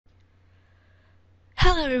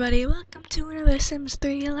Hello everybody, welcome to another Sims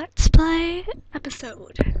 3 Let's Play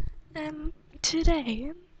episode.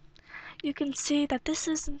 Today, you can see that this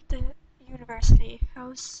isn't the university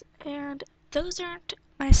house, and those aren't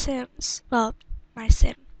my Sims. Well, my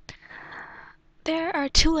Sim. There are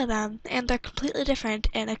two of them, and they're completely different,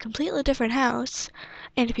 in a completely different house.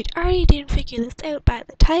 And if you already didn't figure this out by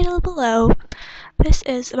the title below, this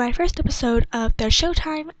is my first episode of my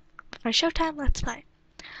ShowTime Let's Play.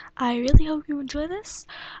 I really hope you enjoy this.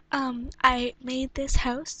 I made this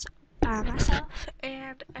house by myself,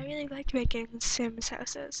 and I really like making Sims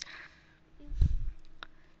houses.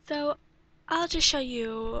 So I'll just show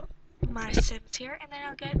you my Sims here, and then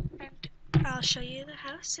I'll show you the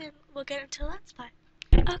house, and we'll get into Let's Play.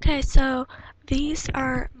 Okay, so these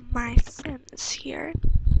are my Sims here.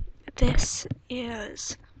 This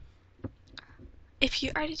is, if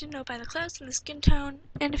you already didn't know by the clothes and the skin tone,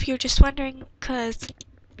 and if you're just wondering, cause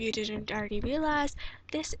you didn't already realize,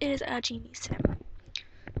 this is a genie Sim.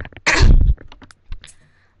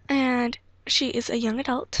 And she is a young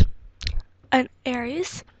adult, an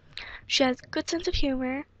Aries. She has a good sense of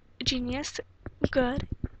humor, genius, good,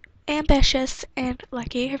 ambitious, and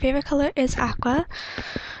lucky. Her favorite color is aqua.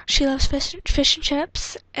 She loves fish and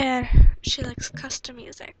chips, and she likes custom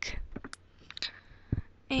music.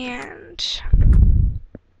 And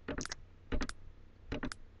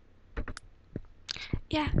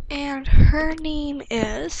yeah, and her name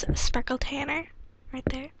is Sparkle Tanner, right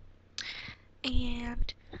there.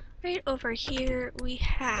 And right over here we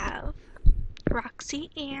have Roxy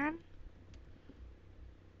Ann,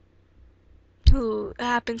 who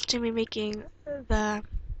happens to be making the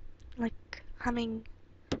humming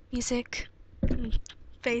music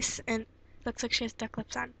face, and looks like she has duck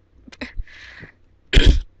lips on.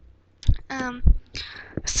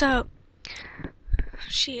 So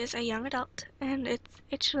she is a young adult, and it's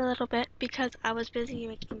itched a little bit because I was busy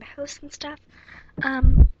making the house and stuff.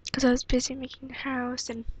 Because I was busy making the house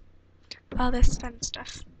and all this fun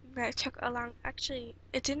stuff. That took a long. Actually,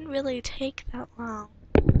 it didn't really take that long.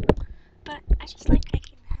 But I just like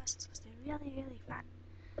making the houses because they're really, really fun.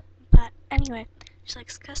 But anyway, she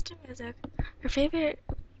likes custom music. Her favorite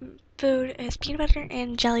food is peanut butter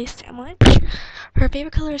and jelly sandwich. Her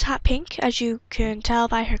favorite color is hot pink, as you can tell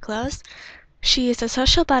by her clothes. She is a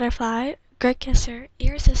social butterfly, great kisser,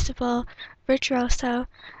 irresistible, virtuoso,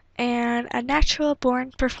 and a natural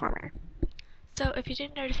born performer. So if you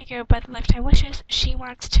didn't already figure out by the lifetime wishes, she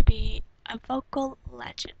wants to be a vocal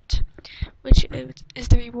legend, which is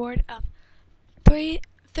the reward of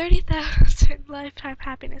 30,000 lifetime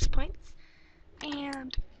happiness points.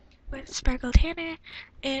 And with Sparkle Tanner,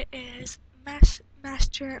 it is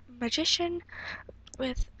Master Magician,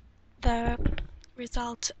 with the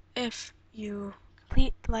result, if you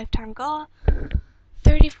complete the lifetime goal,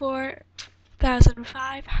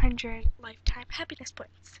 34,500 lifetime happiness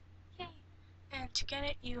points. Yay! And to get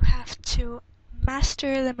it, you have to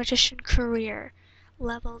master the Magician career,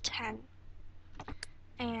 level 10,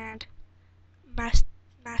 and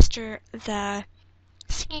master the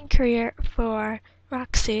singing career for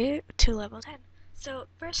Roxy to level 10. So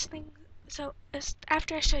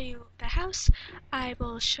after I show you the house, I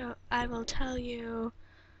will tell you,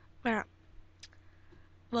 well,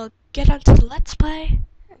 we'll get onto the Let's Play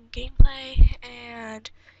and gameplay, and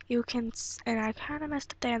I kind of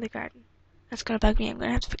messed up there in the garden. That's gonna bug me. I'm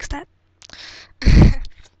gonna have to fix that.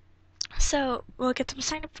 So we'll get them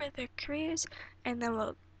signed up for their careers, and then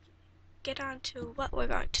we'll get on to what we're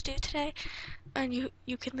going to do today. And you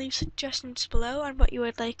can leave suggestions below on what you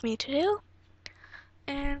would like me to do.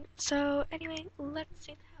 And so anyway, let's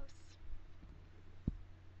see the house.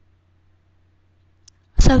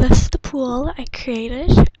 So this is the pool I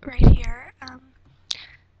created right here.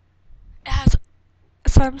 It has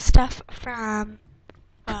some stuff from,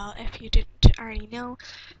 well, if you didn't already know,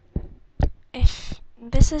 if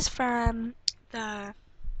this is from the,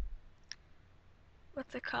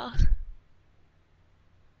 what's it called?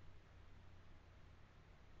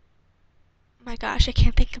 My gosh, I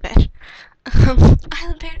can't think of it.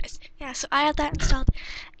 Island Paradise. Yeah, so I have that installed,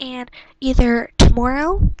 and either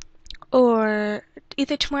tomorrow I'm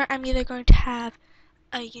either going to have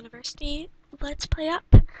a university Let's Play up.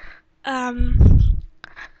 I'm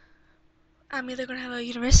either going to have a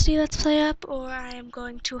university Let's Play up, or I am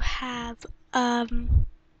going to have,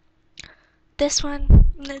 this one.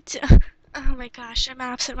 Oh my gosh, I'm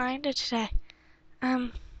absent-minded today.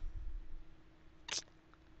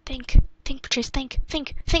 Think, Patrice, think,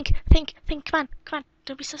 come on,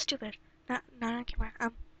 don't be so stupid. Not on camera,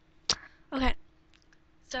 okay.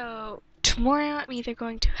 So, tomorrow I'm either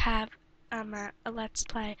going to have, a Let's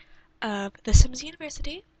Play of The Sims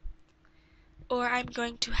University, or I'm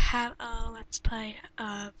going to have a let's play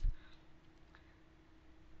of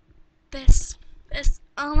this,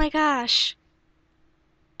 oh my gosh,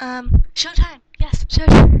 Showtime, yes,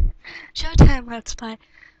 Showtime let's play,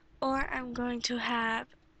 or I'm going to have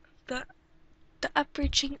the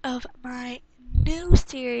upreaching of my new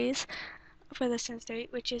series for the Sims 3,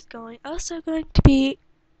 which is also going to be,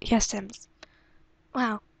 yes, Sims.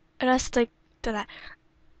 Wow, it has to do that.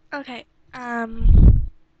 Okay, Island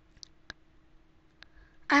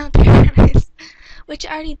Paradise, which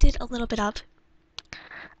I already did a little bit of.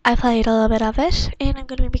 I played a little bit of it, and I'm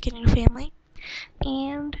going to be making a new family.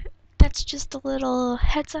 And that's just a little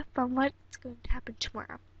heads up on what's going to happen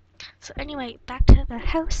tomorrow. So anyway, back to the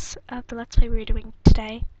house of the Let's Play we're doing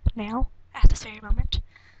today, now, at this very moment.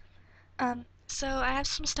 So I have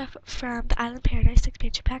some stuff from the Island Paradise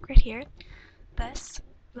expansion pack right here. This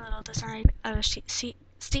little design of a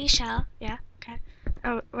seashell, yeah, okay.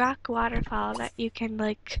 A rock waterfall that you can,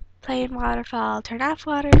 like, play in waterfall, turn off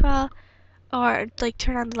waterfall, or, like,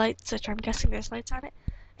 turn on the lights, which I'm guessing there's lights on it.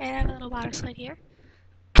 And I have a little water slide here.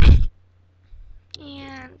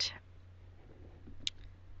 And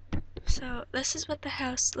so this is what the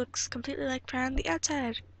house looks completely like from the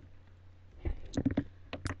outside.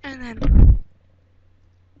 And then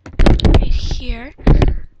right here,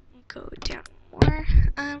 go down more.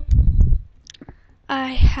 I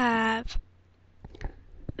have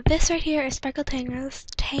this right here is Sparkle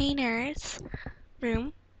Tainer's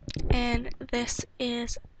room, and this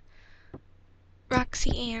is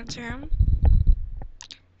Roxy Ann's room.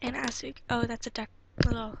 And as we that's a duck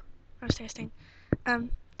little upstairs thing. And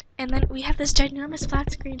then we have this ginormous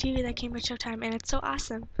flat screen TV that came with Showtime, and it's so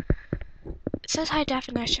awesome. It says high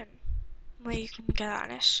definition, where you can get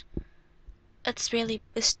on it.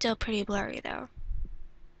 It's still pretty blurry though.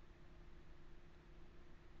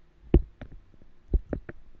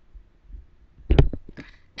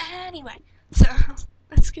 Anyway, so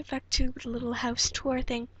let's get back to the little house tour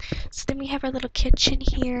thing. So then we have our little kitchen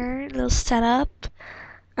here, little setup,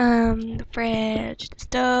 the fridge, the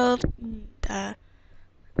stove, the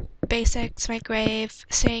basics, microwave,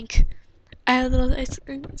 sink. I have a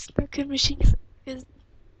little smoking machine.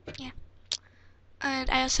 Yeah. And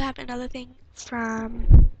I also have another thing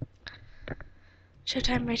from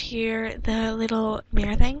Showtime right here, the little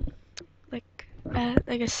mirror thing, like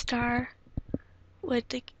a star would,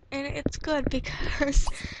 like, and it's good because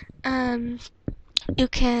you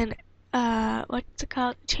can what's it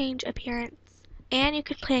called, change appearance, and you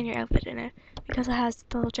can plan your outfit in it because it has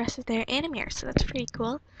the little dresses there and a mirror, so that's pretty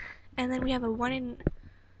cool. And then we have a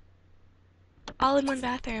all-in-one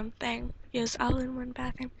bathroom thing. Yes, all-in-one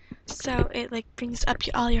bathroom. So it like brings up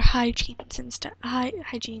all your hygienes and stuff.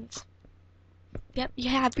 Hygienes. Yep, you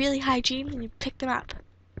have really hygiene and you pick them up.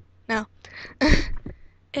 No.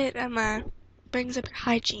 It brings up your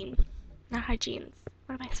hygiene. Not hygienes.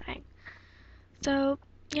 What am I saying? So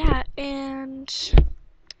yeah, and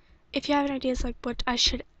if you have any ideas like what I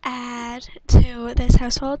should add to this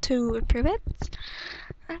household to improve it,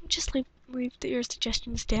 just leave your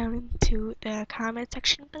suggestions down into the comment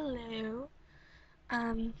section below.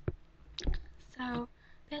 So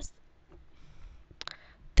this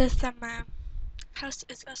house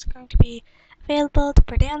is also going to be available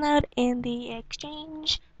for download in the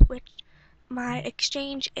exchange, which my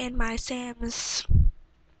exchange and my Sam's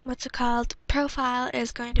profile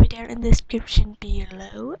is going to be down in the description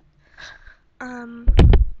below.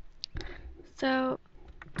 So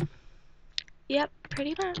yep,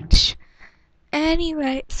 pretty much.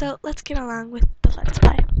 Anyway, so let's get along with the Let's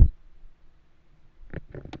Play.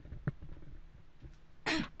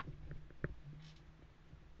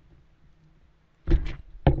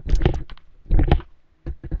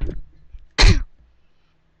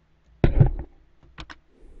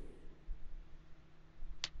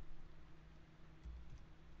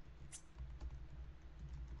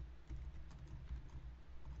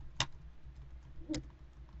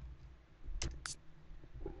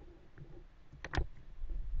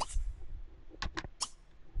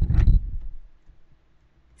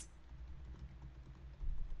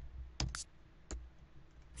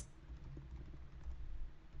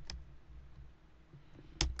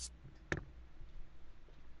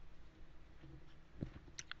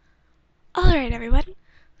 Alright everyone,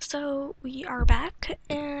 so we are back,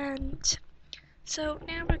 and so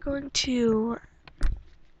now we're going to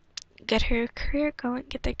get their careers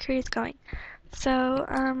going. So,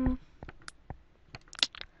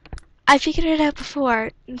 I figured it out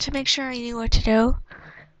before to make sure I knew what to do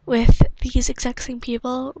with these exact same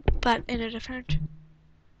people, but in a different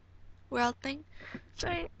world thing. So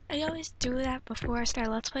I always do that before I start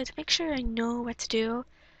a Let's Play to make sure I know what to do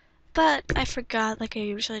but I forgot like I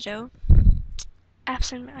usually do.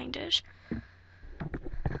 Absent-minded.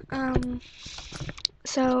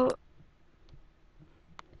 So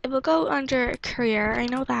it will go under career. I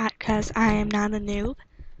know that because I am not a noob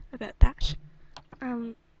about that.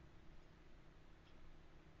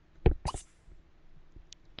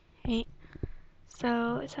 Okay.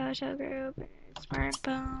 So social group,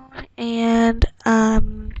 smartphone, and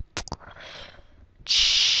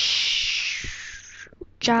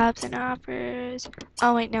jobs and offers.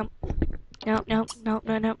 Oh wait, no, no, no, no,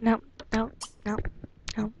 no, no, no, no, no,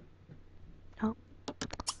 no, no.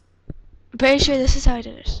 I'm pretty sure this is how I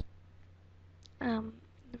did it.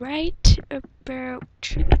 Right about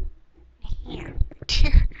here.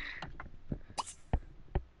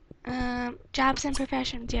 Jobs and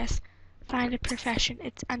professions. Yes, find a profession.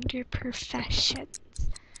 It's under professions.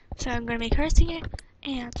 So I'm gonna make her singer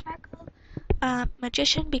and Sparkle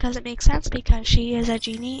magician because it makes sense because she is a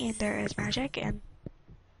genie and there is magic and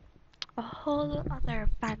a whole other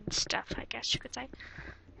fun stuff, I guess you could say.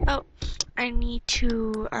 Oh, I need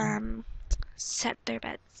to set their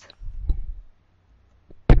beds.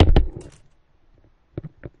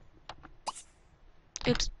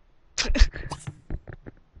 Oops.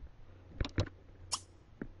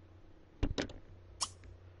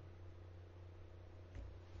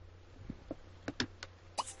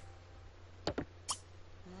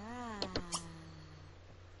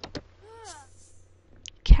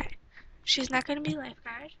 Okay. She's not going to be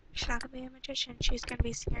lifeguard. She's not going to be a magician. She's going to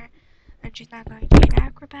be singer. And she's not going to be an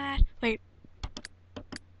acrobat. Wait.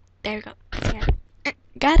 There we go. Singer.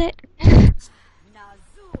 Got it.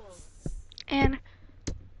 And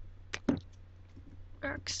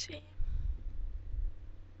Roxy.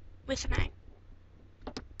 With an I.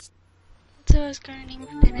 So it's going to name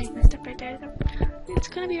and I messed up right there. So it's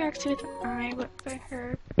going to be Roxy with an I for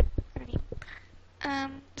her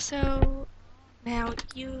name. So now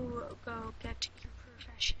you go get your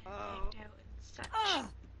profession named out and such.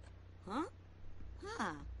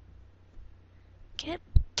 Okay.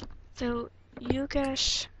 So you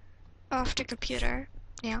get off the computer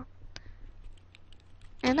now.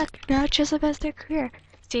 And look, now it's just about their career.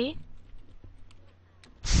 See?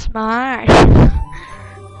 Smart.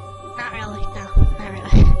 Not really, no, not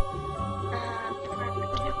really.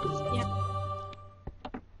 Yep.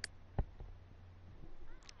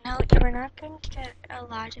 No, you are not going to get a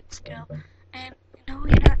logic skill. And no,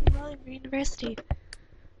 you're not enrolling for university.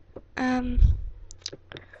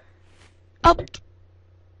 Oh!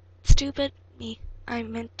 Stupid me. I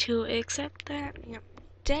meant to accept that. Yep.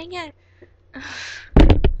 Dang it.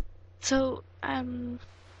 So, why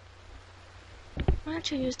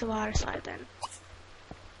don't you use the water slide then?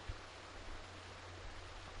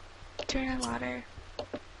 Turn on water.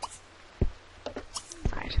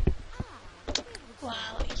 Slide.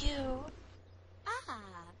 Wow, you.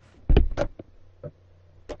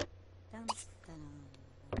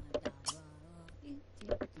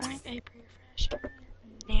 I'm a professional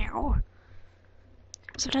now.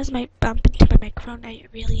 Sometimes I might bump into my microphone. I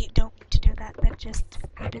really don't mean to do that. That just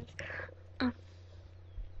happens.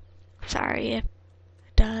 Sorry if it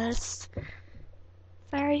does.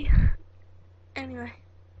 Sorry. Anyway.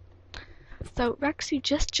 So Roxy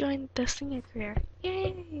just joined the singing career.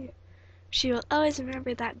 Yay! She will always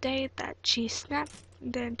remember that day that she snapped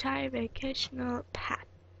the entire vacational path.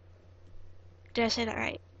 Did I say that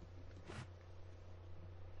right?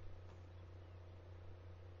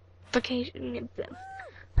 Vacation.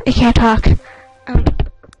 I can't talk.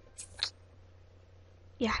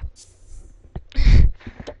 Yeah.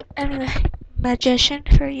 Anyway, magician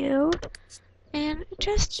for you, and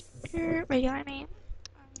just your regular name.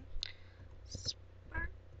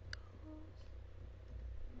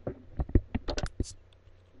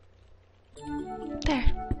 There.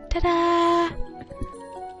 Ta-da!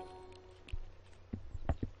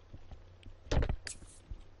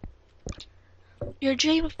 Your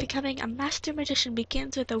dream of becoming a master magician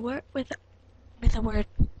begins with a word. With a word.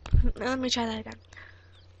 Let me try that again.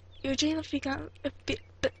 Your dream of becoming.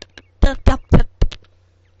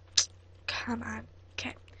 Come on.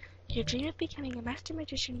 Okay. Your dream of becoming a master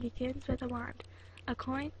magician begins with a wand, a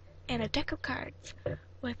coin, and a deck of cards.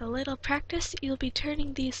 With a little practice, you'll be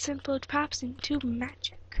turning these simple props into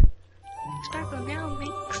magic. Sparkle now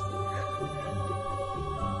makes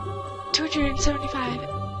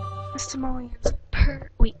 275 simoleons per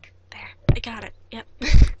week. There, I got it. Yep.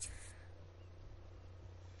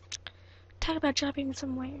 Talk about dropping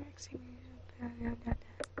somewhere.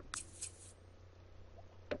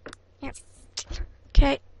 Yep.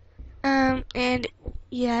 Okay. And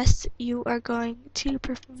yes, you are going to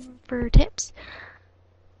perform for tips.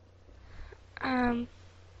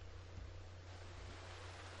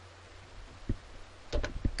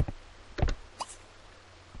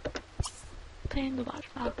 playing the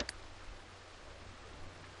waterfall.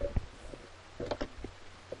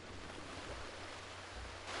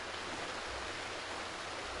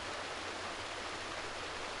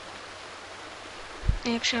 Are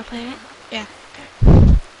you actually playing it? Yeah. Okay.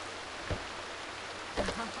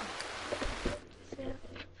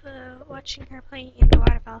 So, watching her playing in the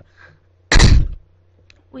waterfall,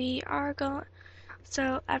 we are going.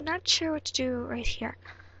 So I'm not sure what to do right here.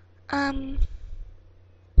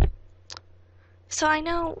 So I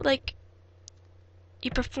know, like,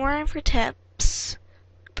 you perform for tips,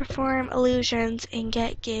 perform illusions, and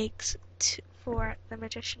get gigs for the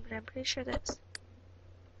magician, but I'm pretty sure that's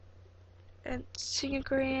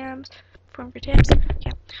Instagrams, perform for tips.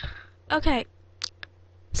 Yeah. Okay.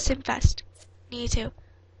 Simfest. Need to.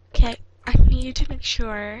 Okay. I need to make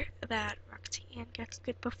sure that Roxanne gets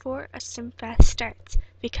good before a Simfest starts,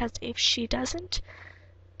 because if she doesn't,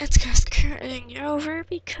 it's gonna screw everything over,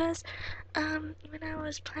 because when I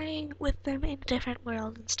was playing with them in a different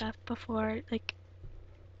world and stuff before, like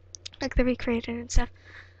the recreated and stuff,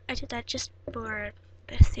 I did that just for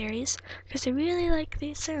this series, because I really like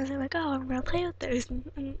these things. I'm like, oh, I'm gonna play with those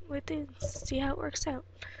and with these, see how it works out.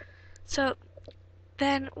 So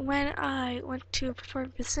then when I went to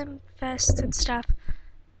perform for Simfest and stuff,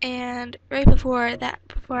 and right before that,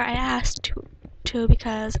 before I asked to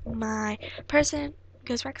because my person,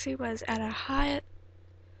 because Rexy was at a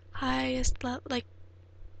highest level, like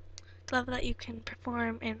level that you can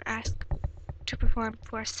perform and ask to perform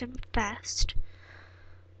for Simfest.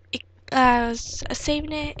 I was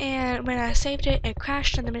saving it, and when I saved it, it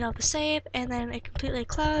crashed in the middle of the save, and then it completely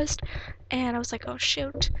closed, and I was like, oh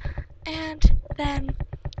shoot. And then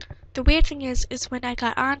the weird thing is when I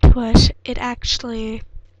got onto it, it actually,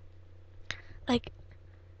 like,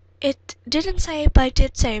 it didn't save, but it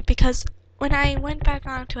did save, because when I went back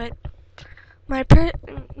onto it, my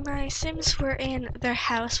Sims were in their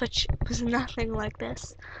house, which was nothing like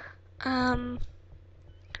this.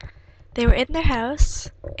 They were in their house,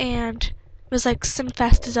 and it was like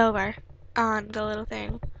Simfest is over on the little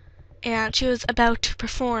thing, and she was about to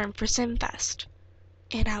perform for Simfest,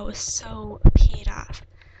 and I was so paid off.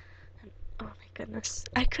 And, oh my goodness,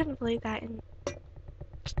 I couldn't believe that. And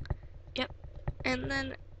yep, and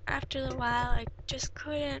then after a while, I just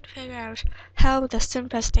couldn't figure out how the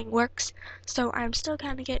Simfest thing works, so I'm still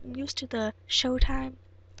kind of getting used to the ShowTime.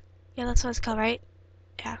 Yeah, that's what it's called, right?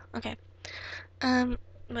 Yeah, okay.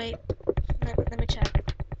 Wait, let me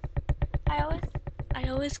check. I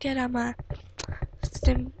always get my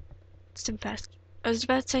Simfest. I was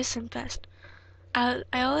about to say Simfest. I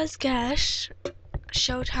always get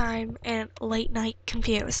ShowTime and late night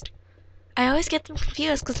confused. I always get them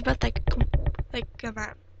confused because about I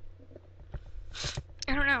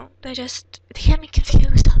don't know. They get me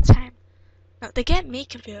confused all the time. No, they get me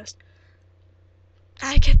confused.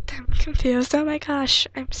 I get them confused. Oh my gosh,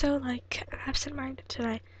 I'm so like absent-minded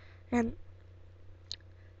today, and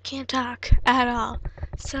can't talk at all.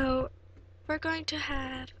 So we're going to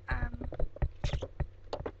have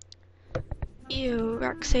you,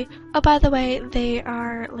 Roxy. Oh, by the way, they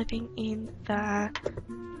are living in the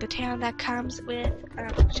town that comes with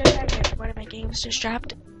ShowTime, and one of my games just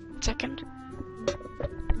dropped. Second.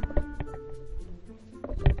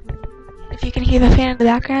 If you can hear the fan in the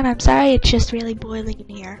background, I'm sorry, it's just really boiling in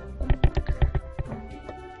here.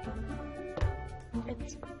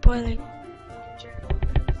 It's boiling.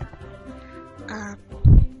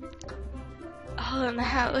 All in the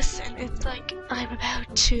house, and it's like I'm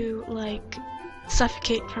about to like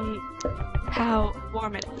suffocate from how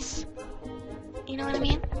warm it is. You know what I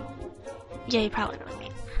mean? Yeah, you probably know what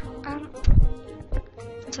I mean.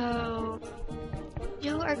 So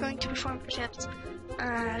you are going to perform for tips.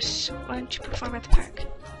 Why don't you perform at the park?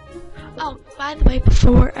 Oh, by the way,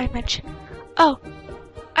 before I mention,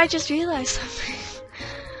 I just realized something.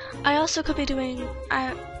 I also could be doing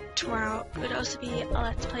tomorrow would also be a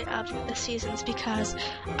let's play of the seasons, because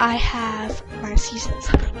I have my seasons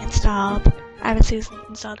thing installed. I have a season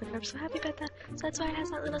installed, and I'm so happy about that. So that's why it has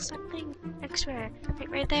that little sun thing extra,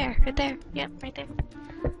 right there, yep, right there.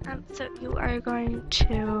 So you are going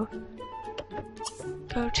to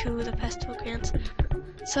go to the festival grounds.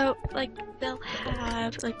 So like they'll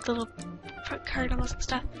have like little carnivals and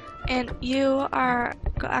stuff, and you are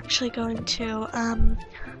actually going to oh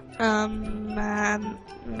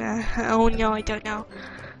no, I don't know.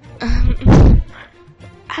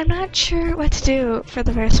 I'm not sure what to do for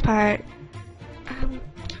the first part.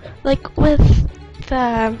 Like with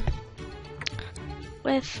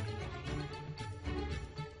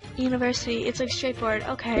university, it's like straightforward.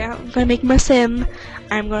 Okay, I'm gonna make my sim.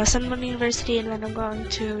 I'm gonna send them to university, and then I'm going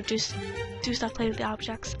to do stuff, play with the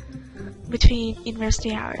objects. between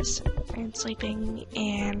university hours and sleeping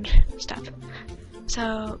and stuff.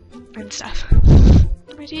 And stuff.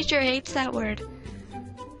 My teacher hates that word.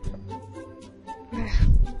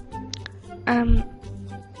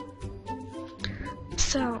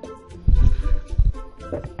 So,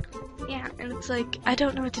 yeah, and it's like, I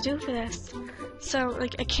don't know what to do for this. So,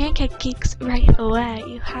 like, I can't get geeks right away.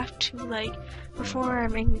 You have to, like,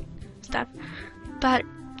 perform and stuff. But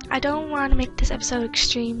I don't want to make this episode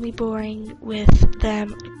extremely boring with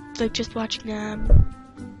them, like, just watching them,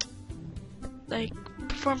 like,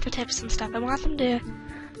 perform for tips and stuff. I want them to,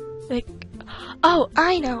 like, oh,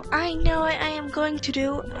 I know what I am going to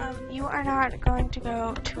do. You are not going to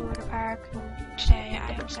go to the park today.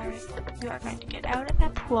 I am sorry. You are going to get out of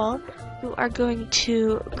that pool. You are going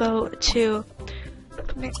to go to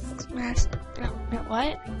Mix Master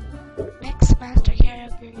karaoke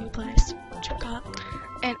place,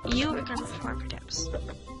 and you are going to perform for tips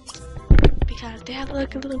because they have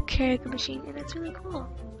like a little karaoke machine and it's really cool.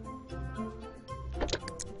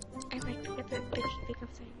 And like they can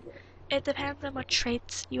sing. It depends on what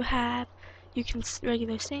traits you have. You can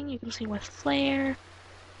regular sing, you can sing with flair,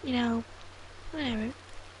 you know, whatever.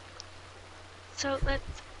 So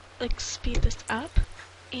let's like speed this up,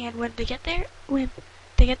 and when they get there,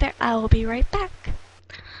 I will be right back.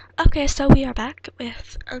 Okay, so we are back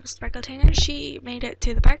with Sparkle Tainer. She made it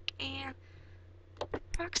to the park, and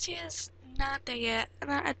Roxy is not there yet.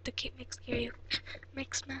 Not at the Mix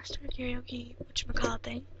Master karaoke, whatchamacallit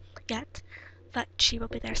thing yet, but she will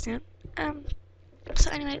be there soon.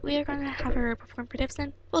 So anyway, we are gonna have her perform for tips,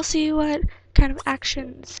 and we'll see what kind of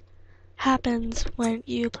actions happens when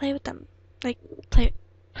you play with them. Like,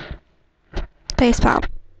 facepalm.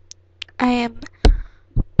 I am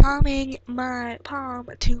palming my palm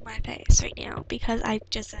to my face right now because I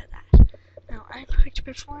just said that. Now I'm going to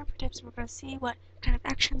perform for tips, and we're going to see what kind of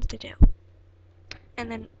actions to do.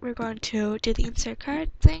 And then we're going to do the insert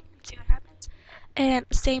card thing and see what happens. And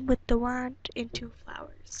same with the wand into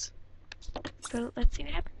flowers. So let's see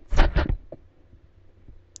what happens.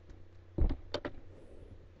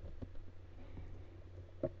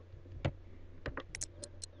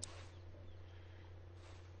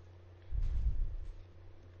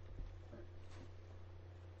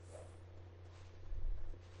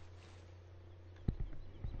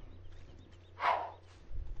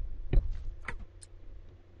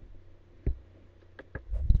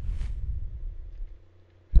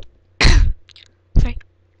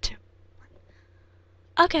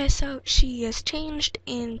 Okay, so she is changed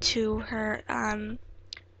into her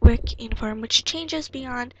work uniform, which changes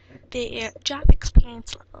beyond the job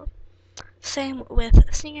experience level. Same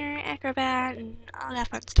with singer, acrobat, and all that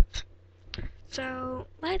fun stuff. So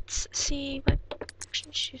let's see what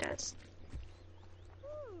action she does.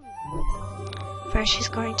 First, she's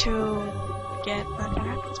going to get the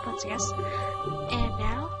happens points, I guess. And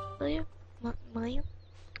now, will you?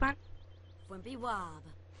 Come on.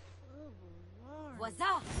 What's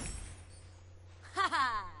up?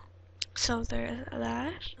 So there's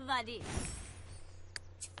that.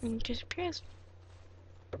 And disappears.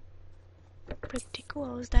 Pretty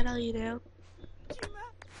cool. Is that all you do?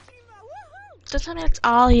 Doesn't mean that's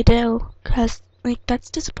all you do, cause like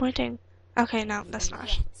that's disappointing. Okay, no, that's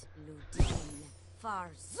not.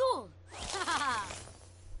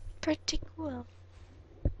 Pretty cool.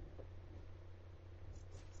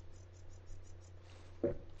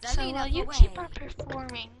 So while you keep on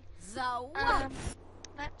performing,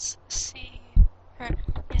 let's see her.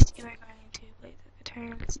 Yes, you are going to play the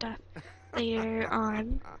guitar and stuff later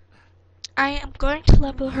on. I am going to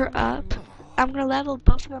level her up. I'm going to level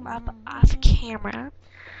both of them up off camera,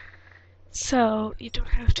 so you don't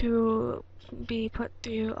have to be put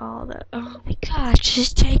through all the, oh my gosh, this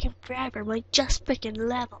is taking forever, like just freaking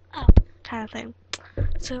level up kind of thing.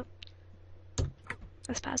 So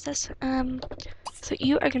let's pause this. So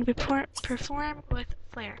you are going to perform with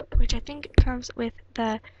flair, which I think comes with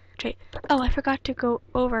the trait. Oh, I forgot to go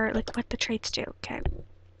over like what the traits do. Okay.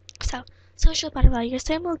 So, social butterfly. Your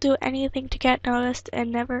sim will do anything to get noticed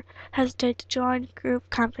and never hesitate to join group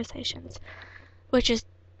conversations, which is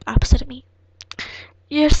opposite of me.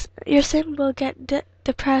 Your sim will get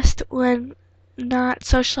depressed when not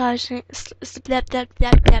socializing.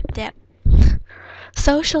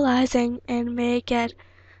 Socializing and may get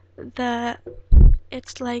the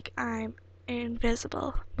 "it's like I'm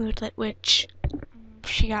invisible" moodlet, which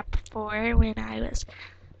she got before when I was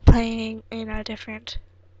playing in a different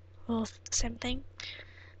little sim thing.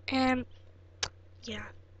 And yeah.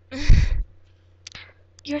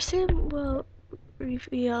 Your sim will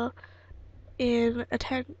reveal in a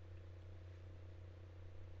 10.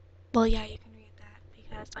 Well, yeah, you can read that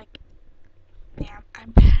because like Yeah,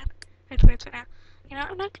 I'm bad at words right now. You know,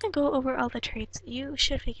 I'm not gonna go over all the traits. You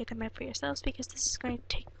should figure them out for yourselves because this is going to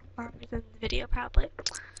take longer than the video probably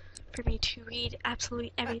for me to read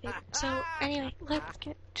absolutely everything. So anyway, let's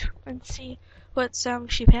get to and see what song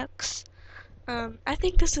she picks. I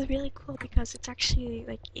think this is really cool because it's actually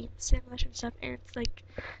like in English and stuff, and it's like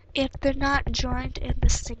if they're not joined in the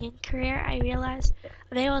singing career, I realize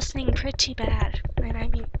they will sing pretty bad, and I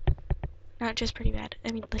mean not just pretty bad,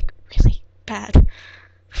 I mean like really bad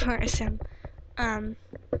for a sim.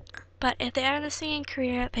 But if they are in the singing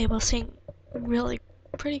career, they will sing really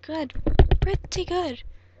pretty good, pretty good.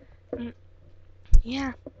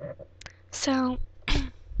 Yeah. So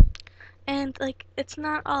and like it's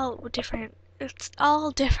not all different. It's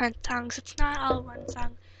all different songs. It's not all one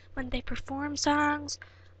song. When they perform songs,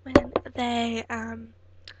 when they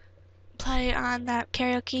play on that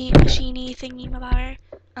karaoke machine-y thingy about her,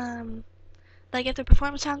 like if they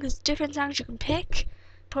perform songs, it's different songs you can pick.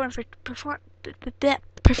 Performing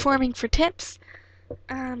for tips.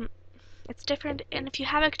 It's different. And if you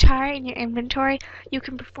have a guitar in your inventory, you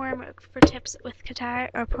can perform for tips with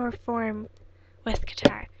guitar or perform with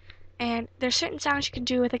guitar. And there's certain songs you can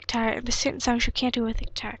do with a guitar, and there's certain songs you can't do with a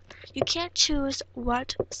guitar. You can't choose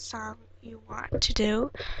what song you want to do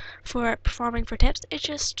for performing for tips. It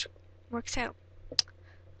just works out.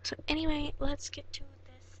 So anyway, let's get to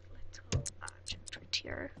this little object right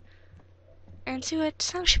here and see what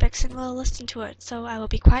song she picks, and we'll listen to it. So I will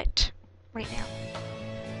be quiet right now.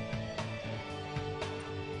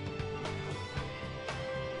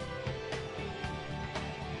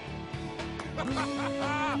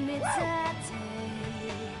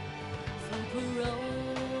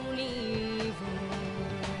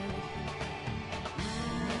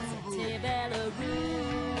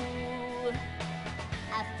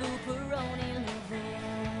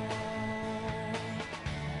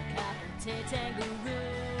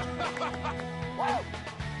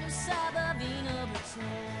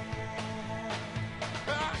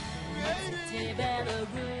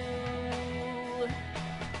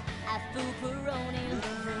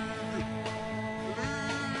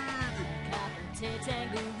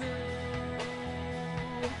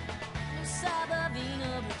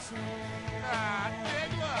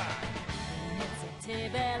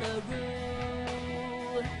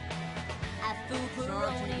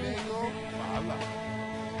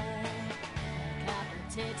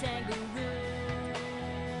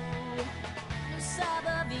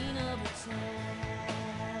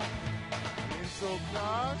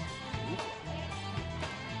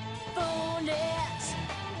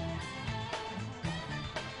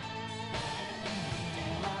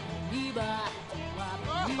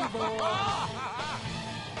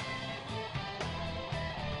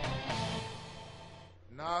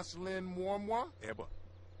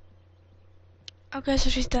 Okay, so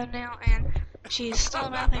she's done now, and she's still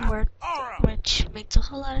mouthing words, which makes a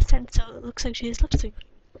whole lot of sense, so it looks like she's lip syncing.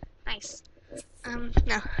 Nice.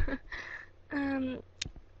 No.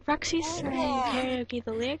 Roxy sang karaoke,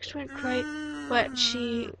 the lyrics weren't quite what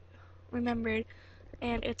she remembered,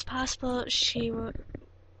 and it's possible it's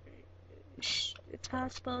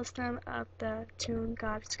possible some of the tune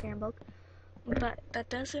got scrambled, but that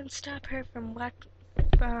doesn't stop her from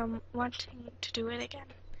wanting to do it again.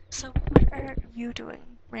 So what are you doing,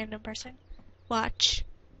 random person? Watch.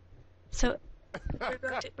 So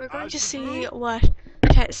we're going to see what.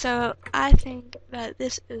 Okay, so I think that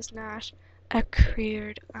this is not a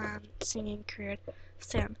careered singing careered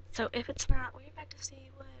sim. So if it's not, we're about to see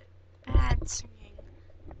what bad singing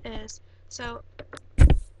is. So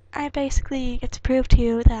I basically get to prove to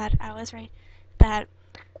you that I was right. That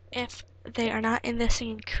if they are not in the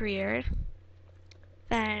singing career,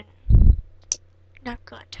 then not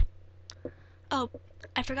good. Oh,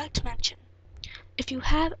 I forgot to mention. If you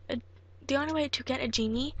have the only way to get a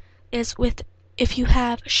genie is if you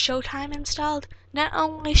have ShowTime installed. Not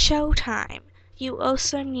only ShowTime, you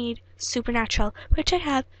also need Supernatural, which I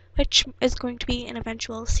have, which is going to be an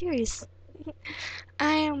eventual series.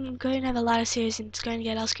 I am going to have a lot of series and it's going to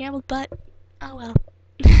get all scrambled, but oh well.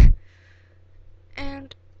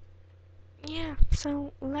 And yeah,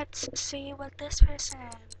 so let's see what this person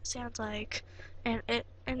sounds like, and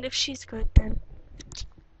if she's good, then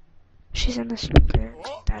she's in the speaker.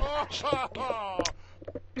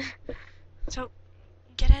 So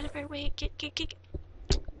get out of her way, get.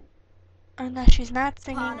 Unless she's not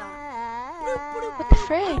singing. What the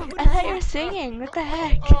frig? I thought you were singing. What the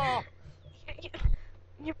heck?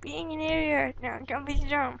 You're being an idiot. No, don't be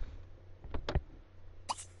dumb.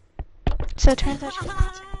 So it turns out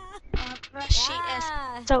she is.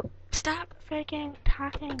 So stop freaking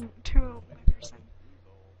talking to my person.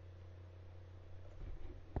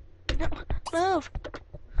 No, move.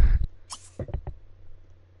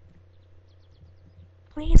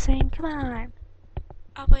 Please sing, come on.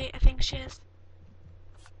 Oh wait, I think she is.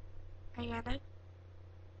 Are you on it?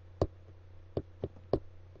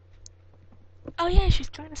 Oh yeah, she's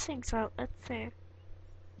going to sing, so let's see.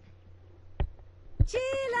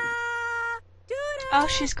 Oh,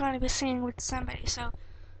 she's going to be singing with somebody, so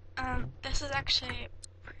this is actually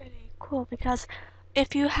pretty cool because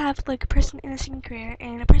if you have like a person in a singing career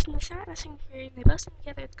and a person that's not in a singing career and they both sing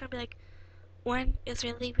together, it's gonna be like one is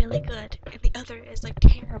really, really good and the other is like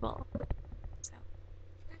terrible. So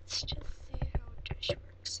let's just see how Dish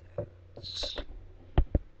works out.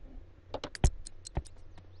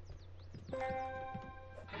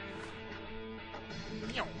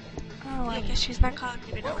 Oh, I guess she's not calling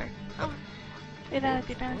me over. Oh, without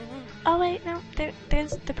be done. Oh wait, no,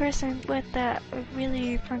 there's the person with the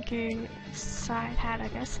really funky side hat, I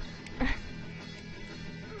guess.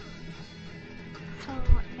 So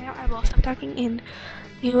now I will stop talking and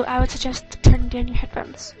I would suggest turning down your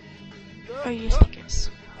headphones. Or your speakers.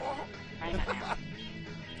 Right about now.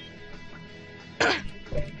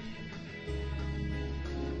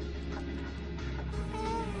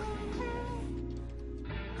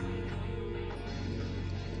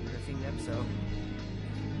 So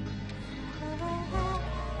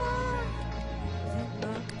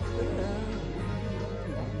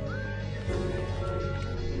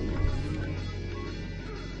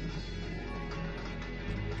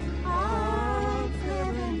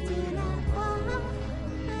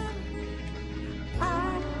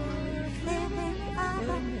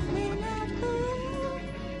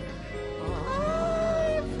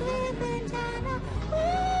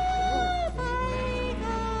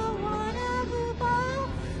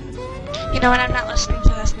You know what, I'm not listening to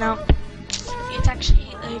this, no. It's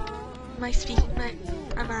actually, like, my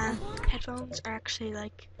headphones are actually,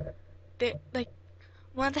 like,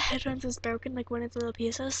 one of the headphones is broken, like, one of the little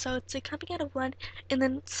pieces, so it's, like, coming out of one, and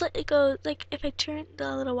then slightly goes, like, if I turn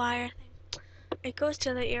the little wire thing, it goes to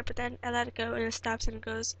the other ear, but then I let it go, and it stops, and it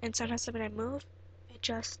goes, and sometimes when I move, it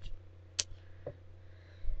just,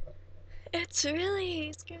 it's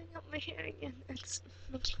really screwing up my hearing, and it's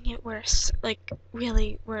making it worse, like,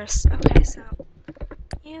 really worse. Okay, so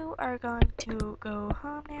you are going to go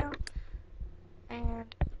home now,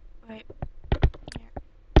 and wait, here,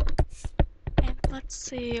 and let's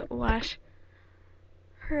see what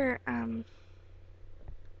her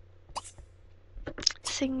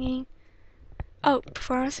singing. Oh,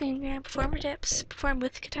 perform singing, perform dips, perform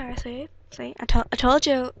with guitar. See, I told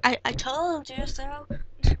you, I told you so.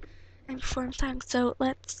 And perform songs. So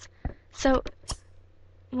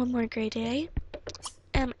one more grade day.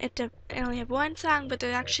 I only have one song, but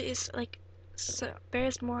there actually is like, so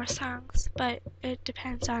there's more songs, but it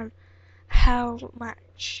depends on how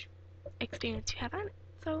much experience you have on it.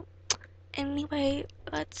 So anyway,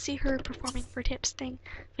 let's see her performing for tips thing.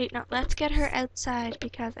 Wait, no, let's get her outside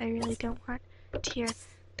because I really don't want to hear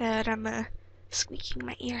that I'm squeaking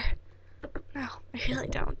my ear. No, I really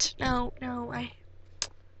don't. No, no.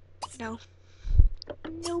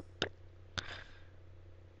 Nope.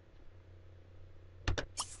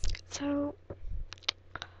 So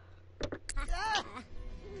ow,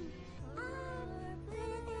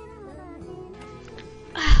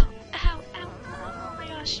 ow, ow, oh my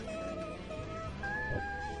gosh.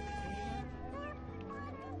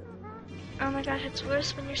 Oh my god, it's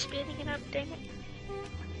worse when you're speeding it up, dang it.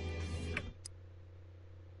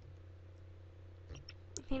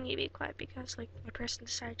 I need to be quiet because like my person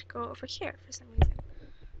decided to go over here for some reason.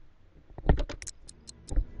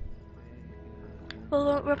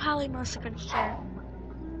 Well, we're probably mostly gonna hear.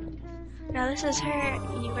 Now this is her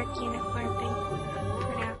working at one thing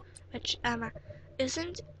for now, which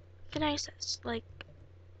isn't the nicest. Like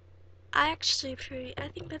I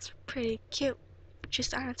think that's pretty cute,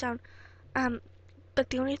 just on its own. But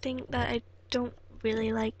the only thing that I don't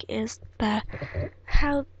really like is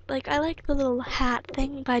how like I like the little hat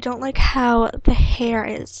thing, but I don't like how the hair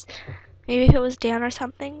is. Maybe if it was down or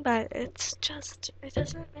something, but it's just it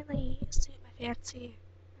doesn't really suit my fancy,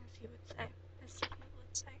 as you would say. As some people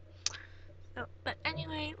would say. So, but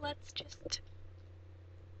anyway, let's just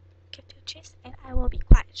get to the chase, and I will be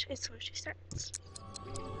quiet as soon as she starts.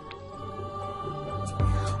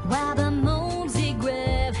 While the moons he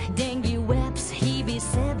grab, dengue webs, he be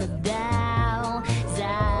severed down.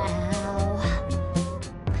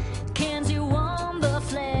 Can you on the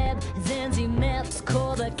flap, then sie maps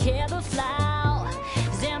call the cable flow,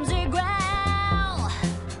 them sie growl.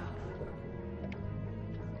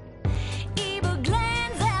 Evil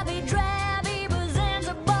glands have be drab, evil zens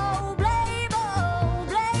a bow, blabo.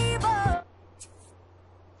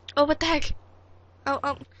 Oh, what the heck?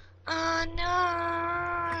 Oh,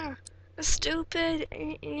 no! Stupid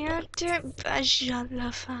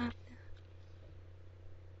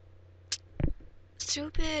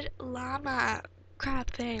stupid llama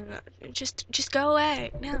crap thing. Just go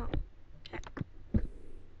away. No. Okay.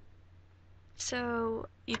 So,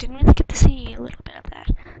 you didn't really get to see a little bit of that.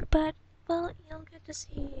 But, well, you'll get to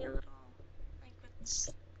see a little, like, what's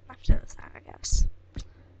left of that, I guess.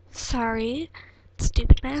 Sorry,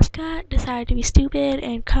 stupid mascot decided to be stupid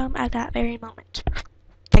and come at that very moment.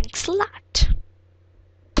 Thanks a lot.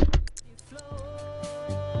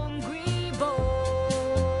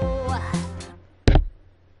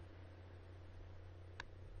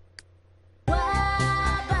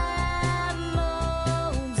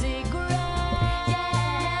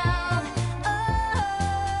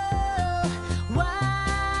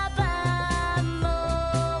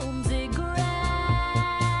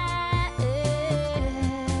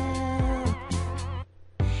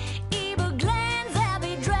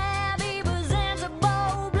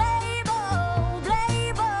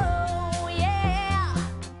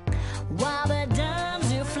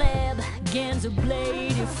 Against a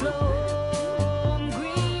blade flow,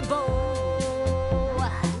 grebo.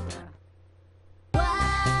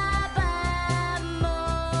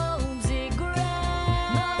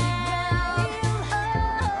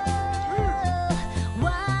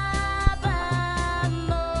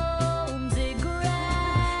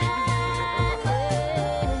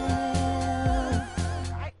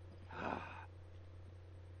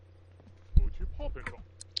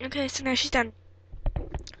 Okay, so now she's done.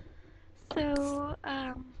 So,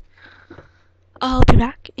 I'll be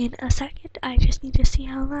back in a second. I just need to see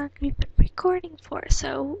how long we've been recording for.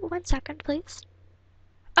 So, 1 second, please.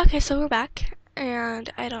 Okay, so we're back,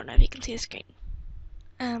 and I don't know if you can see the screen.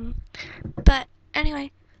 But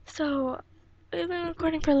anyway, so we've been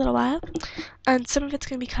recording for a little while, and some of it's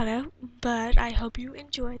gonna be cut out. But I hope you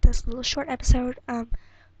enjoyed this little short episode.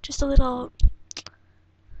 Just a little,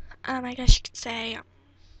 I guess you could say,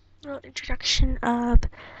 little introduction of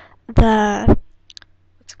the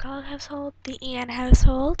what's it called household, the Ian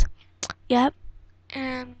household. Yep.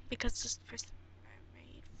 And because this is the first time I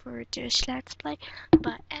made for Dish Let's Play.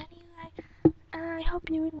 But anyway, I hope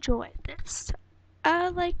you enjoyed this.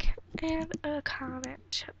 Like and a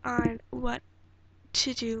comment on what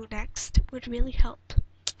to do next would really help.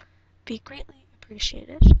 Be greatly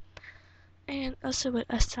appreciated. And also with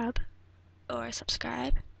a sub or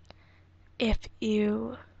subscribe if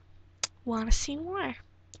you want to see more.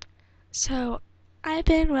 So I've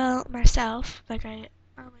been well myself, like I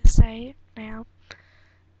always say now.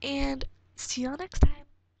 And see y'all next time.